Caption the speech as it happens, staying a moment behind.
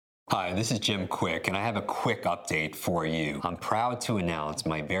Hi, this is Jim Quick, and I have a quick update for you. I'm proud to announce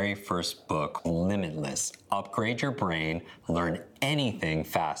my very first book, Limitless. Upgrade your brain, learn anything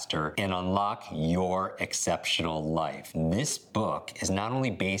faster, and unlock your exceptional life. This book is not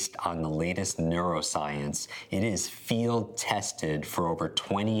only based on the latest neuroscience, it is field tested for over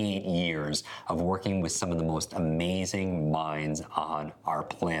 28 years of working with some of the most amazing minds on our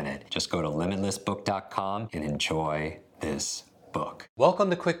planet. Just go to limitlessbook.com and enjoy this book. Welcome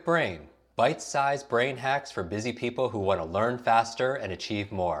to Quick Brain, bite-sized brain hacks for busy people who want to learn faster and achieve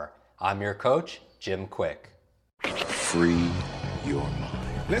more. I'm your coach, Jim Quick. Free your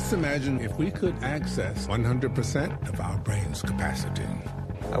mind. Let's imagine if we could access 100% of our brain's capacity.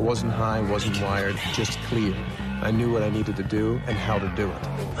 I wasn't high, wasn't wired, just clear. I knew what I needed to do and how to do it.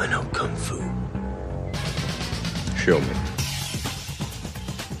 I know Kung Fu. Show me.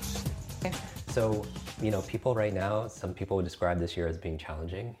 So, people right now, some people would describe this year as being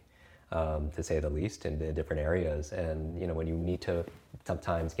challenging, to say the least, in different areas. And, when you need to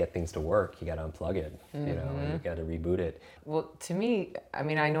sometimes get things to work, you got to unplug it, you got to reboot it. Well, to me,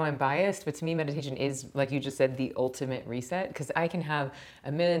 I know I'm biased, but to me, meditation is, like you just said, the ultimate reset, because I can have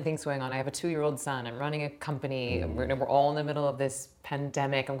a million things going on. I have a 2-year-old son. I'm running a company. We're all in the middle of this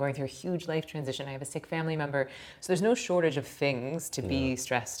pandemic. I'm going through a huge life transition. I have a sick family member. So there's no shortage of things to be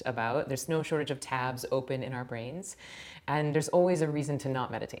stressed about. There's no shortage of tabs open in our brains. And there's always a reason to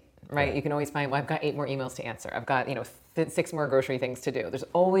not meditate, right? You can always find, I've got 8 more emails to answer. I've got, 6 more grocery things to do. There's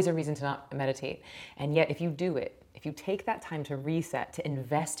always a reason to not meditate. And yet, if you do it, if you take that time to reset, to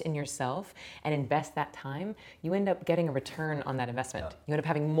invest in yourself and invest that time, you end up getting a return on that investment. You end up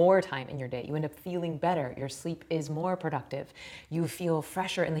having more time in your day. You end up feeling better. Your sleep is more productive. You feel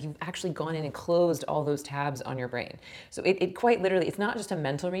fresher and like you've actually gone in and closed all those tabs on your brain. So it quite literally, it's not just a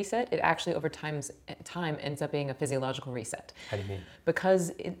mental reset. It actually over time ends up being a physiological reset. How do you mean?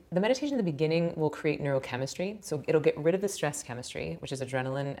 Because the meditation in the beginning will create neurochemistry. So it'll get rid of the stress chemistry, which is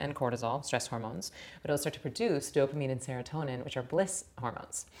adrenaline and cortisol, stress hormones, but it'll start to produce dopamine and serotonin, which are bliss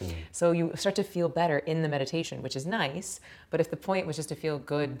hormones. So you start to feel better in the meditation, which is nice, but if the point was just to feel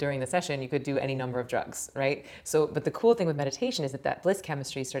good during the session, you could do any number of drugs, right? So, but the cool thing with meditation is that bliss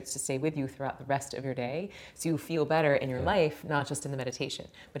chemistry starts to stay with you throughout the rest of your day, so you feel better in your life, not just in the meditation.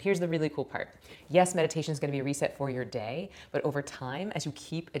 But here's the really cool part. Yes, meditation is going to be a reset for your day, but over time, as you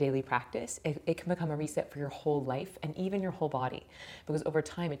keep a daily practice, it can become a reset for your whole life and even your whole body. Because over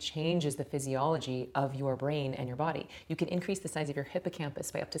time, it changes the physiology of your brain and your body. You can increase the size of your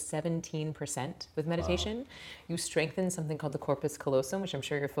hippocampus by up to 17% with meditation. Wow. You strengthen something called the corpus callosum, which I'm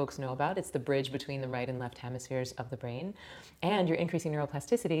sure your folks know about. It's the bridge between the right and left hemispheres of the brain. And you're increasing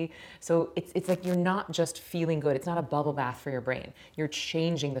neuroplasticity. So it's like you're not just feeling good. It's not a bubble bath for your brain. You're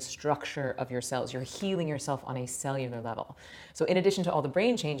changing the structure of your cells. You're healing yourself on a cellular level. So in addition to all the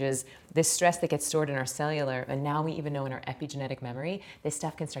brain changes, this stress that gets stored in our cellular, and now we even know in our epigenetic memory, this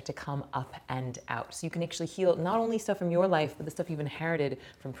stuff can start to come up and out. So you can actually heal not only stuff from your life, but the stuff you've inherited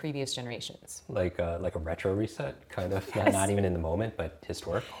from previous generations. Like a retro reset, kind of, Yes. not even in the moment, but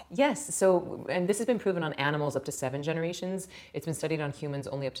historical? Yes, so, and this has been proven on animals up to 7 generations. It's been studied on humans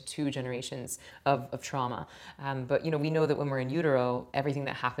only up to 2 generations of trauma. But we know that when we're in utero, everything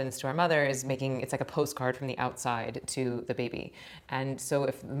that happens to our mother is it's like a postcard from the outside to the baby. And so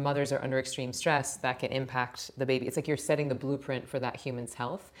if mothers are under extreme stress, that can impact the baby. It's like you're setting the blueprint for that human's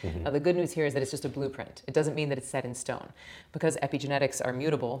health. Now, the good news here is that it's just a blueprint. It doesn't mean that it's set in stone. Because epigenetics are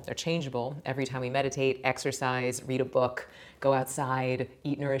mutable, they're changeable. Every time we meditate, exercise, read a book, go outside,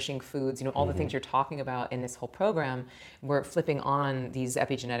 eat nourishing foods, all the things you're talking about in this whole program, we're flipping on these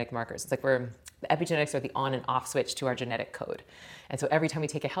epigenetic markers. It's like the epigenetics are the on and off switch to our genetic code. And so every time we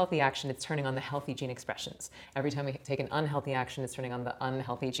take a healthy action, it's turning on the healthy gene expressions. Every time we take an unhealthy action, it's turning on the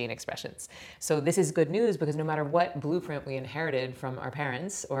unhealthy gene expressions. So this is good news because no matter what blueprint we inherited from our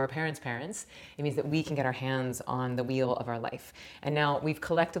parents or our parents' parents, it means that we can get our hands on the wheel of our life. And now we've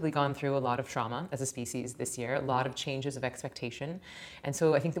collectively gone through a lot of trauma as a species this year, a lot of changes of expectation. And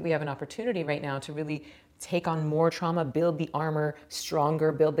so I think that we have an opportunity right now to really take on more trauma, build the armor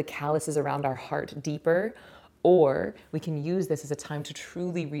stronger, build the calluses around our heart deeper. Or we can use this as a time to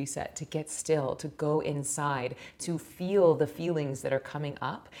truly reset, to get still, to go inside, to feel the feelings that are coming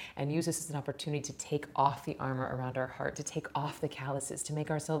up, and use this as an opportunity to take off the armor around our heart, to take off the calluses, to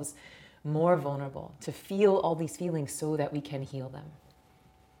make ourselves more vulnerable, to feel all these feelings so that we can heal them.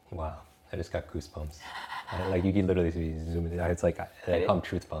 Wow, I just got goosebumps. Like you can literally zoom in. It's like I call them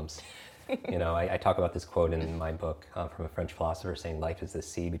truth bumps. I talk about this quote in my book from a French philosopher saying life is the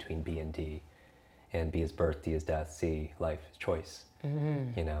C between B and D. And B is birth, D is death, C, life is choice.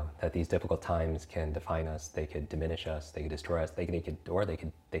 You know, that these difficult times can define us, they could diminish us, they could destroy us, they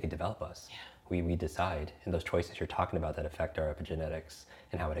could develop us. We decide, and those choices you're talking about that affect our epigenetics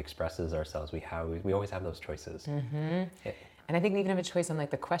and how it expresses ourselves, we always have those choices. And I think we even have a choice on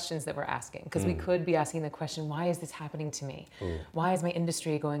like the questions that we're asking, because we could be asking the question, why is this happening to me? Why is my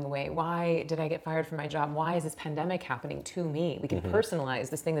industry going away? Why did I get fired from my job? Why is this pandemic happening to me? We can personalize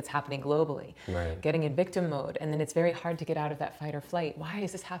this thing that's happening globally, getting in victim mode. And then it's very hard to get out of that fight or flight. Why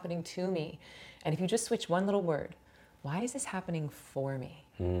is this happening to me? And if you just switch one little word, why is this happening for me?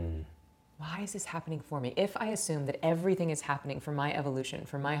 Why is this happening for me? If I assume that everything is happening for my evolution,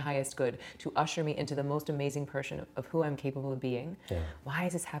 for my highest good, to usher me into the most amazing person of who I'm capable of being, why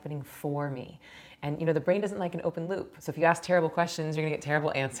is this happening for me? And you know, the brain doesn't like an open loop. So if you ask terrible questions, you're gonna get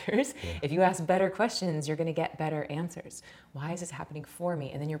terrible answers. If you ask better questions, you're gonna get better answers. Why is this happening for me?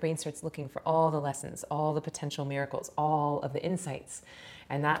 And then your brain starts looking for all the lessons, all the potential miracles, all of the insights.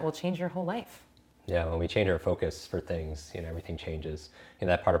 And that will change your whole life. Yeah, when we change our focus for things, you know, everything changes. You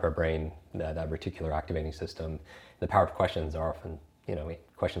know, that part of our brain, that reticular activating system, the power of questions are often, you know,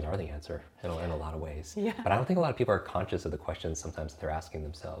 questions are the answer in a lot of ways. But I don't think a lot of people are conscious of the questions sometimes they're asking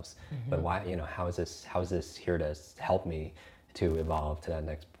themselves. But why, you know, how is this here to help me to evolve to that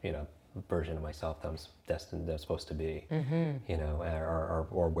next, you know, version of myself that I'm destined, that's supposed to be, you know,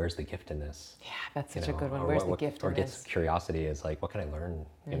 or where's the gift in this? Yeah, that's such You a know, good one. or Where's what- the gift or in gets this? curiosity is like, what can I learn,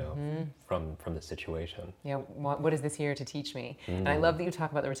 you know, from the situation? Yeah, what is this here to teach me? And I love that you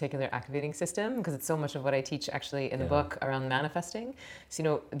talk about the reticular activating system, because it's so much of what I teach actually in the book around manifesting. So, you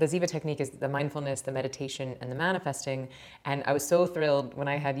know, the Ziva technique is the mindfulness, the meditation, and the manifesting. And I was so thrilled when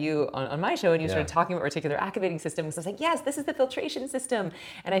I had you on my show and you started talking about reticular activating system, because I was like, yes, this is the filtration system.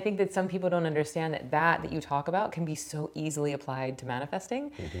 And I think that some people don't understand that you talk about can be so easily applied to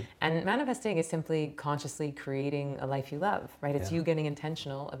manifesting. And manifesting is simply consciously creating a life you love, right? It's you getting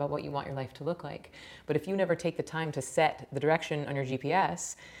intentional about what you want your life to look like. But if you never take the time to set the direction on your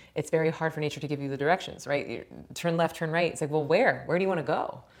GPS, it's very hard for nature to give you the directions, right? You turn left, turn right. It's like, well, where do you want to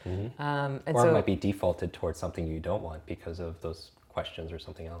go? And Or so, it might be defaulted towards something you don't want because of those questions or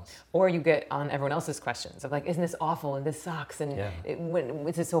something else. or you get on everyone else's questions of like, isn't this awful and this sucks and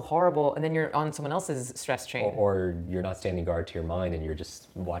is it so horrible? And then you're on someone else's stress train. Or you're not standing guard to your mind and you're just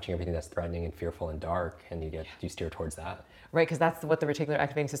watching everything that's threatening and fearful and dark, and you steer towards that. Right, because that's what the reticular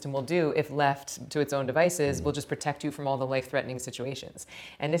activating system will do if left to its own devices, will just protect you from all the life-threatening situations.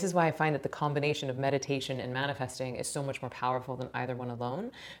 And this is why I find that the combination of meditation and manifesting is so much more powerful than either one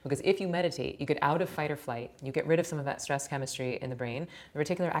alone. Because if you meditate, you get out of fight or flight, you get rid of some of that stress chemistry in the brain. The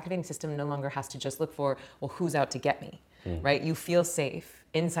reticular activating system no longer has to just look for, well, who's out to get me, right? You feel safe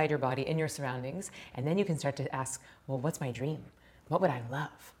inside your body, in your surroundings, and then you can start to ask, well, what's my dream? What would I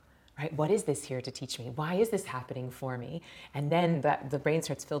love? Right? What is this here to teach me? Why is this happening for me? And then the brain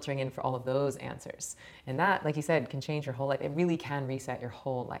starts filtering in for all of those answers. And that, like you said, can change your whole life. It really can reset your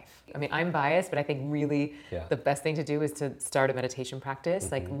whole life. I mean, I'm biased, but I think really the best thing to do is to start a meditation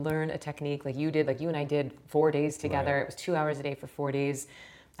practice, like learn a technique like you did, like you and I did 4 days together. It was 2 hours a day for 4 days.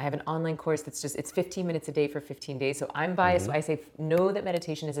 I have an online course that's it's 15 minutes a day for 15 days. So I'm biased. So I say, know that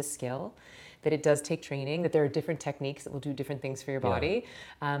meditation is a skill, that it does take training, that there are different techniques that will do different things for your body.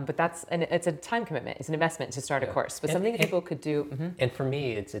 But it's a time commitment. It's an investment to start a course, but something that people could do. And for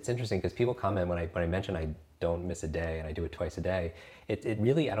me, it's interesting because people comment when I mention I don't miss a day and I do it twice a day. It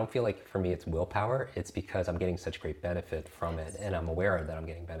really, I don't feel like for me it's willpower. It's because I'm getting such great benefit from it, and I'm aware that I'm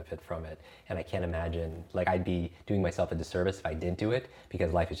getting benefit from it. And I can't imagine, like, I'd be doing myself a disservice if I didn't do it,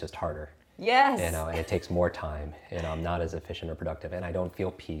 because life is just harder. Yes. You know, and it takes more time, and I'm not as efficient or productive, and I don't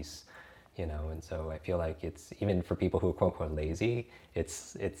feel peace. You know, and so I feel like it's, even for people who are quote unquote lazy,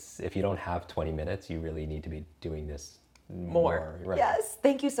 it's if you don't have 20 minutes, you really need to be doing this more. Right. Yes,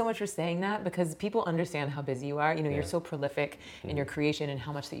 thank you so much for saying that, because people understand how busy you are. You know, you're so prolific in your creation and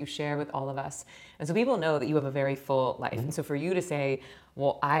how much that you share with all of us. And so people know that you have a very full life. And so for you to say,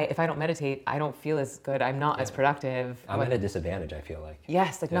 well, if I don't meditate, I don't feel as good, I'm not as productive. I'm at a disadvantage, I feel like.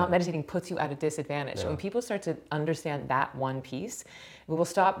 Yes, like not meditating puts you at a disadvantage. So when people start to understand that one piece, we'll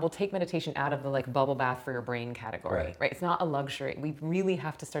take meditation out of the like bubble bath for your brain category, right? It's not a luxury. We really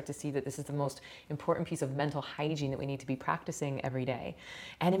have to start to see that this is the most important piece of mental hygiene that we need to be practicing every day.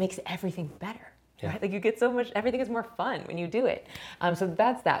 And it makes everything better. Right? Like you get so much, everything is more fun when you do it. So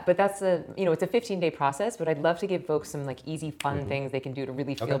that's that. But that's it's a 15-day process, but I'd love to give folks some like easy, fun things they can do to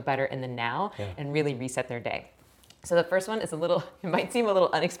really feel better in the now and really reset their day. So the first one is it might seem a little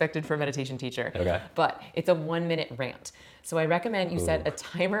unexpected for a meditation teacher, but it's a 1-minute rant. So I recommend you set a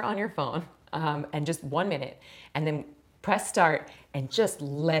timer on your phone and just 1 minute, and then press start, and just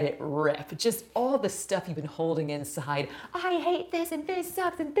let it rip. Just all the stuff you've been holding inside. I hate this, and this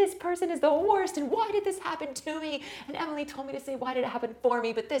sucks, and this person is the worst, and why did this happen to me? And Emily told me to say, why did it happen for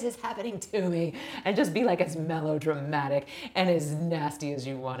me? But this is happening to me. And just be like as melodramatic and as nasty as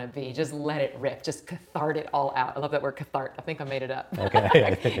you want to be. Just let it rip. Just cathart it all out. I love that word, cathart. I think I made it up.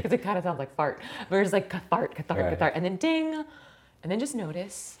 Okay. Because it kind of sounds like fart. But it's like cathart, cathart. And then ding. And then just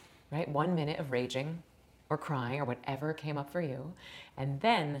notice, right? 1 minute of raging or crying or whatever came up for you. And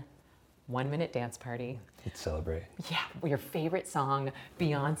then 1 minute dance party. Let's celebrate. Yeah, your favorite song.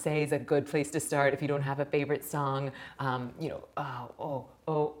 Beyonce is a good place to start if you don't have a favorite song.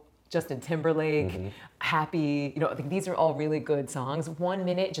 Justin Timberlake, Happy. I think these are all really good songs. 1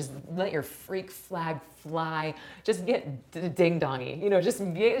 minute, just let your freak flag fly. Just get ding-dongy. Just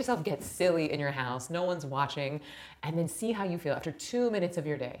get yourself get silly in your house. No one's watching. And then see how you feel after 2 minutes of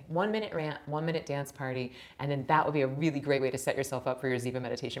your day. 1 minute rant, 1 minute dance party. And then that would be a really great way to set yourself up for your Ziva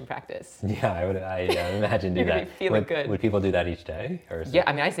meditation practice. Yeah, I imagine do You're that. gonna be feeling good. Would people do that each day? Yeah,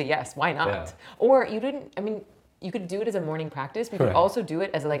 I say yes. Why not? Yeah. Or you could do it as a morning practice, but you could also do it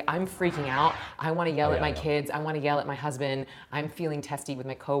as I'm freaking out. I want to yell at my kids. I want to yell at my husband. I'm feeling testy with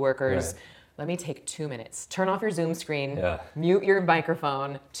my coworkers. Right. Let me take 2 minutes. Turn off your Zoom screen. Yeah. Mute your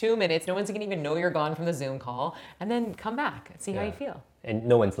microphone. 2 minutes. No one's going to even know you're gone from the Zoom call. And then come back and see how you feel. And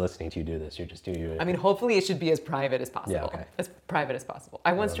no one's listening to you do this. You're just doing it. Hopefully it should be as private as possible. Yeah, okay. As private as possible.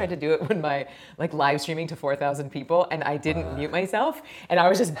 I once tried to do it when my live streaming to 4,000 people, and I didn't mute myself, and I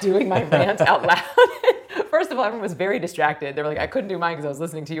was just doing my rant out loud. First of all, everyone was very distracted. They were like, I couldn't do mine because I was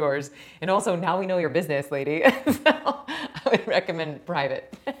listening to yours. And also, now we know your business, lady. So I would recommend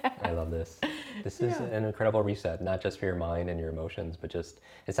private. I love this. This is an incredible reset, not just for your mind and your emotions, but just,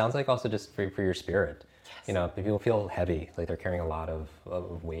 it sounds like also just for your spirit. Yes. People feel heavy, like they're carrying a lot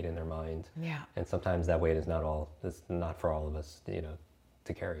of weight in their mind. Yeah. And sometimes that weight is not for all of us,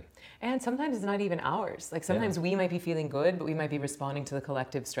 to carry. And sometimes it's not even ours. Sometimes we might be feeling good, but we might be responding to the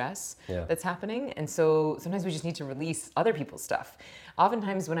collective stress that's happening. And so sometimes we just need to release other people's stuff.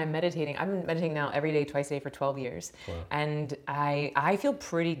 Oftentimes when I'm meditating now every day, twice a day for 12 years. Wow. And I feel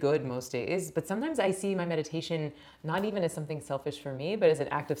pretty good most days, but sometimes I see my meditation not even as something selfish for me, but as an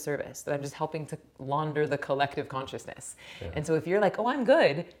act of service, that I'm just helping to launder the collective consciousness. Yeah. And so if you're like, oh, I'm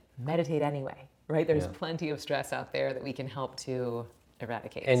good, meditate anyway, right? There's plenty of stress out there that we can help to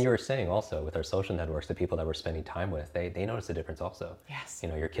eradicate. And you were saying also with our social networks, the people that we're spending time with, they notice the difference also. Yes.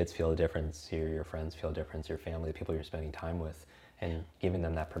 Your kids feel a difference, your friends feel a difference, your family, the people you're spending time with, and giving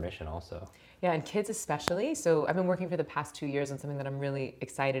them that permission also. Yeah, and kids especially. So I've been working for the past 2 years on something that I'm really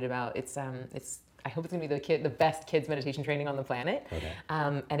excited about. I hope it's gonna be the best kids meditation training on the planet. Okay.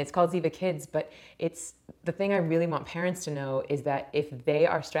 And it's called Ziva Kids, but it's the thing I really want parents to know is that if they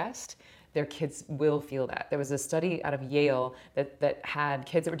are stressed, their kids will feel that. There was a study out of Yale that had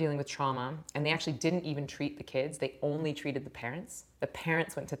kids that were dealing with trauma, and they actually didn't even treat the kids. They only treated the parents. The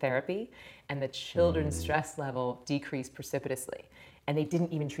parents went to therapy, and the children's stress level decreased precipitously. And they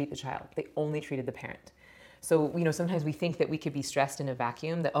didn't even treat the child. They only treated the parent. So, sometimes we think that we could be stressed in a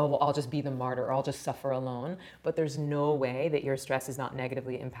vacuum, that, oh, well, I'll just be the martyr, or I'll just suffer alone. But there's no way that your stress is not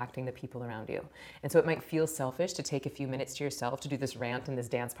negatively impacting the people around you. And so it might feel selfish to take a few minutes to yourself to do this rant and this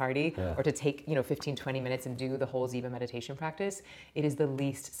dance party, or to take, 15, 20 minutes and do the whole Ziva meditation practice. It is the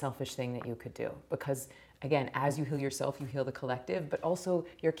least selfish thing that you could do. Because, again, as you heal yourself, you heal the collective, but also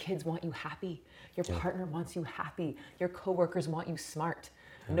your kids want you happy. Your partner wants you happy. Your coworkers want you smart.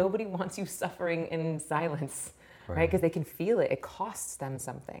 Nobody wants you suffering in silence, right? Because they can feel it. It costs them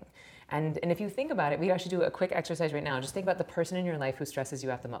something. And if you think about it, we actually do a quick exercise right now. Just think about the person in your life who stresses you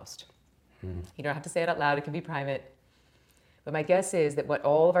out the most. You don't have to say it out loud. It can be private. But my guess is that what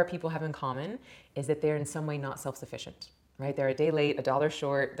all of our people have in common is that they're in some way not self-sufficient, right? They're a day late, $1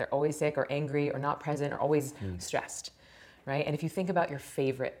 short. They're always sick or angry or not present or always stressed. Right? And if you think about your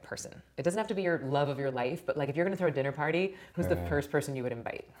favorite person, it doesn't have to be your love of your life, but if you're going to throw a dinner party, who's the first person you would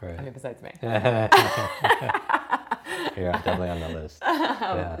invite? Right. Besides me. You're definitely on the list.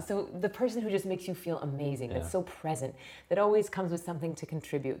 So the person who just makes you feel amazing, that's so present, that always comes with something to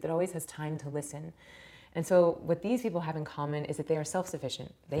contribute, that always has time to listen. And so what these people have in common is that they are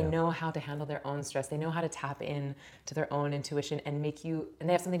self-sufficient. They know how to handle their own stress. They know how to tap in to their own intuition and and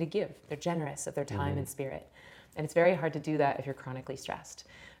they have something to give. They're generous of their time and spirit. And it's very hard to do that if you're chronically stressed.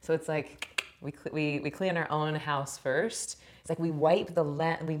 So it's like we clean our own house first. It's like we wipe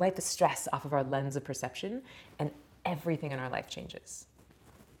the stress off of our lens of perception, and everything in our life changes.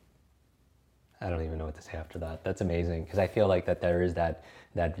 I don't even know what to say after that. That's amazing, because I feel like that there is that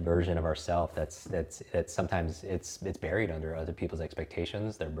version of ourself that's sometimes it's buried under other people's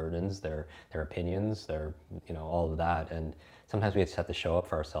expectations, their burdens, their opinions, their, you know, all of that. And sometimes we just have to show up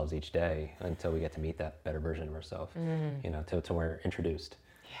for ourselves each day until we get to meet that better version of ourselves, you know, till we're introduced.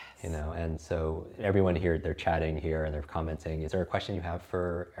 Yes. You know, and so everyone here, they're chatting here and they're commenting. Is there a question you have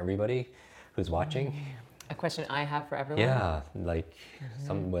for everybody who's watching? A question I have for everyone? Yeah, like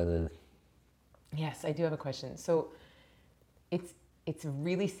whether... Yes, I do have a question. So it's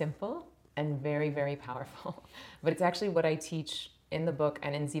really simple and very, very powerful, but it's actually what I teach in the book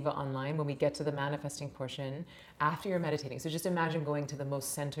and in Ziva Online when we get to the manifesting portion after you're meditating. So just imagine going to the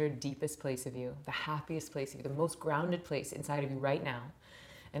most centered, deepest place of you, the happiest place of you, the most grounded place inside of you right now,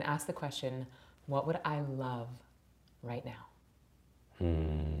 and ask the question, what would I love right now?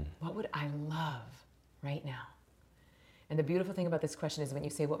 What would I love right now? And the beautiful thing about this question is when you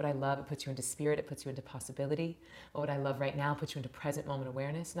say, what would I love? It puts you into spirit. It puts you into possibility. What would I love right now? Puts you into present moment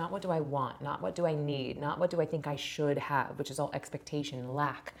awareness. Not what do I want? Not what do I need? Not what do I think I should have, which is all expectation,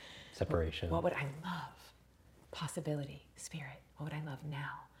 lack. Separation. What would I love? Possibility, spirit. What would I love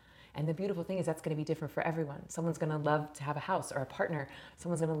now? And the beautiful thing is that's going to be different for everyone. Someone's going to love to have a house or a partner.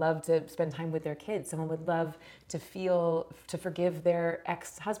 Someone's going to love to spend time with their kids. Someone would love to forgive their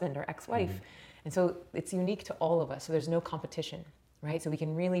ex-husband or ex-wife. And so it's unique to all of us. So there's no competition, right? So we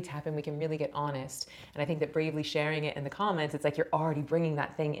can really tap in, we can really get honest. And I think that bravely sharing it in the comments, it's like you're already bringing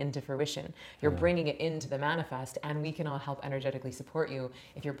that thing into fruition. You're bringing it into the manifest, and we can all help energetically support you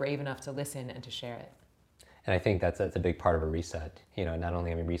if you're brave enough to listen and to share it. And I think that's a big part of a reset, you know, not only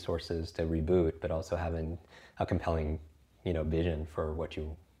having resources to reboot, but also having a compelling, you know, vision for what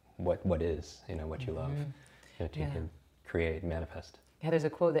is, you know, what you love, you know, you can create, manifest. Yeah, there's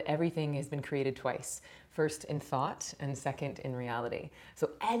a quote that everything has been created twice. First in thought and second in reality. So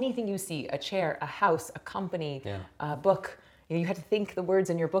anything you see, a chair, a house, a company, a book, you had to think the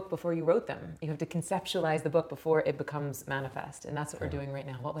words in your book before you wrote them. You have to conceptualize the book before it becomes manifest. And that's what we're doing right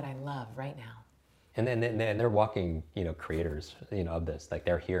now. What would I love right now? And then they're walking, you know, creators, you know, of this. Like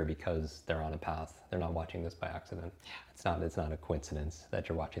they're here because they're on a path. They're not watching this by accident. Yeah. It's not a coincidence that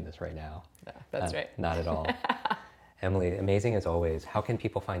you're watching this right now. No, that's right. Not at all. Emily, amazing as always. How can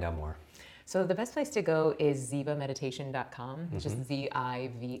people find out more? So the best place to go is zivameditation.com, which is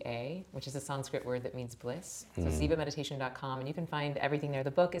Z-I-V-A, which is a Sanskrit word that means bliss. So zivameditation.com, and you can find everything there.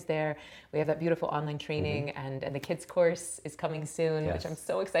 The book is there. We have that beautiful online training, and the kids course is coming soon, which I'm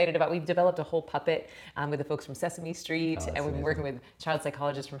so excited about. We've developed a whole puppet with the folks from Sesame Street, and we've been working with child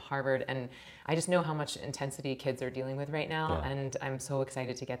psychologists from Harvard, and I just know how much intensity kids are dealing with right now, and I'm so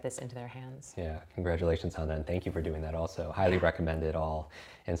excited to get this into their hands. Yeah, congratulations on that, and thank you for doing that also. Highly recommend it all.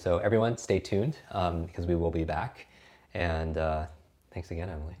 And so everyone, stay tuned because we will be back. And thanks again,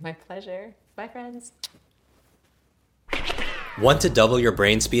 Emily. My pleasure. Bye, friends. Want to double your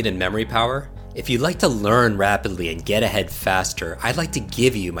brain speed and memory power? If you'd like to learn rapidly and get ahead faster, I'd like to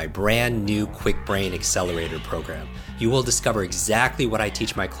give you my brand new Quick Brain Accelerator program. You will discover exactly what I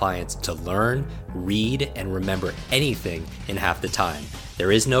teach my clients to learn, read, and remember anything in half the time.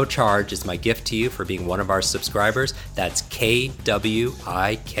 There is no charge. It's my gift to you for being one of our subscribers. That's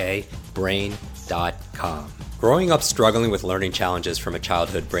kwikbrain.com. Growing up struggling with learning challenges from a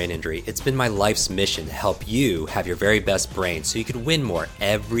childhood brain injury, it's been my life's mission to help you have your very best brain so you can win more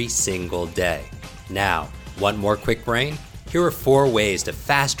every single day. Now, want more Quick Brain? Here are 4 ways to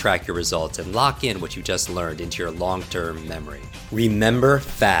fast track your results and lock in what you just learned into your long-term memory. Remember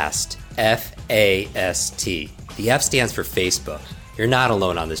FAST, F-A-S-T. The F stands for Facebook. You're not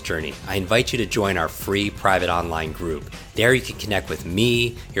alone on this journey. I invite you to join our free private online group. There you can connect with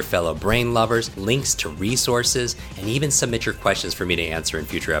me, your fellow brain lovers, links to resources, and even submit your questions for me to answer in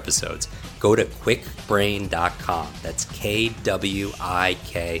future episodes. Go to quickbrain.com. That's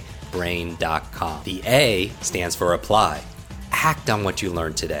K-W-I-K brain.com. The A stands for apply. Act on what you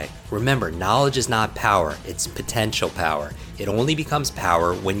learned today. Remember, knowledge is not power, it's potential power. It only becomes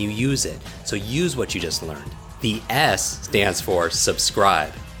power when you use it. So use what you just learned. The S stands for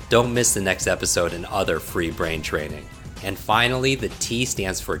subscribe. Don't miss the next episode and other free brain training. And finally, the T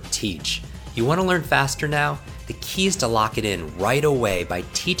stands for teach. You want to learn faster now? The key is to lock it in right away by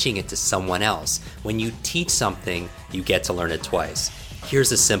teaching it to someone else. When you teach something, you get to learn it twice.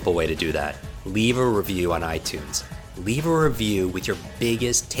 Here's a simple way to do that. Leave a review on iTunes. Leave a review with your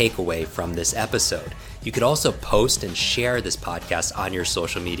biggest takeaway from this episode. You could also post and share this podcast on your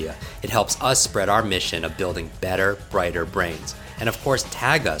social media. It helps us spread our mission of building better, brighter brains. And of course,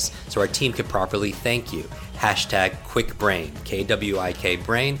 tag us so our team can properly thank you. #QuickBrain, K-W-I-K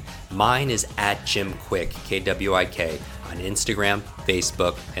brain. Mine is @JimQuick, K-W-I-K, on Instagram,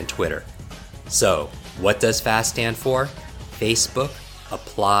 Facebook, and Twitter. So, what does FAST stand for? Facebook,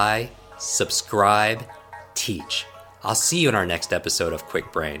 apply, subscribe, teach. I'll see you in our next episode of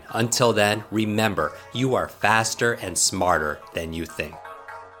Quick Brain. Until then, remember, you are faster and smarter than you think.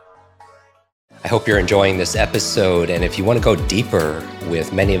 I hope you're enjoying this episode. And if you want to go deeper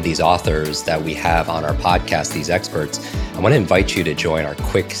with many of these authors that we have on our podcast, these experts, I want to invite you to join our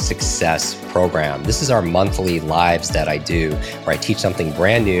Quick Success program. This is our monthly lives that I do, where I teach something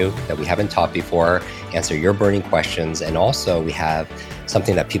brand new that we haven't taught before, answer your burning questions. And also we have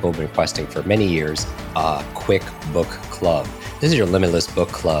something that people have been requesting for many years, a Quick Book Club. This is your limitless book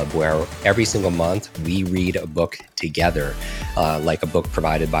club where every single month we read a book together, like a book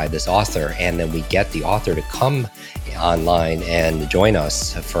provided by this author. And then we get the author to come online and join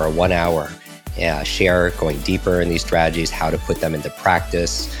us for a 1 hour, share going deeper in these strategies, how to put them into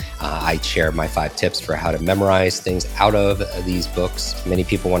practice. I share my 5 tips for how to memorize things out of these books. Many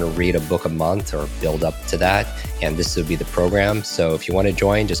people want to read a book a month or build up to that, and this would be the program. So if you want to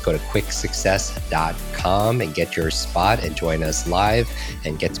join, just go to quicksuccess.com and get your spot and join us live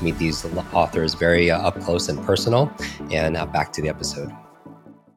and get to meet these authors very up close and personal. And back to the episode.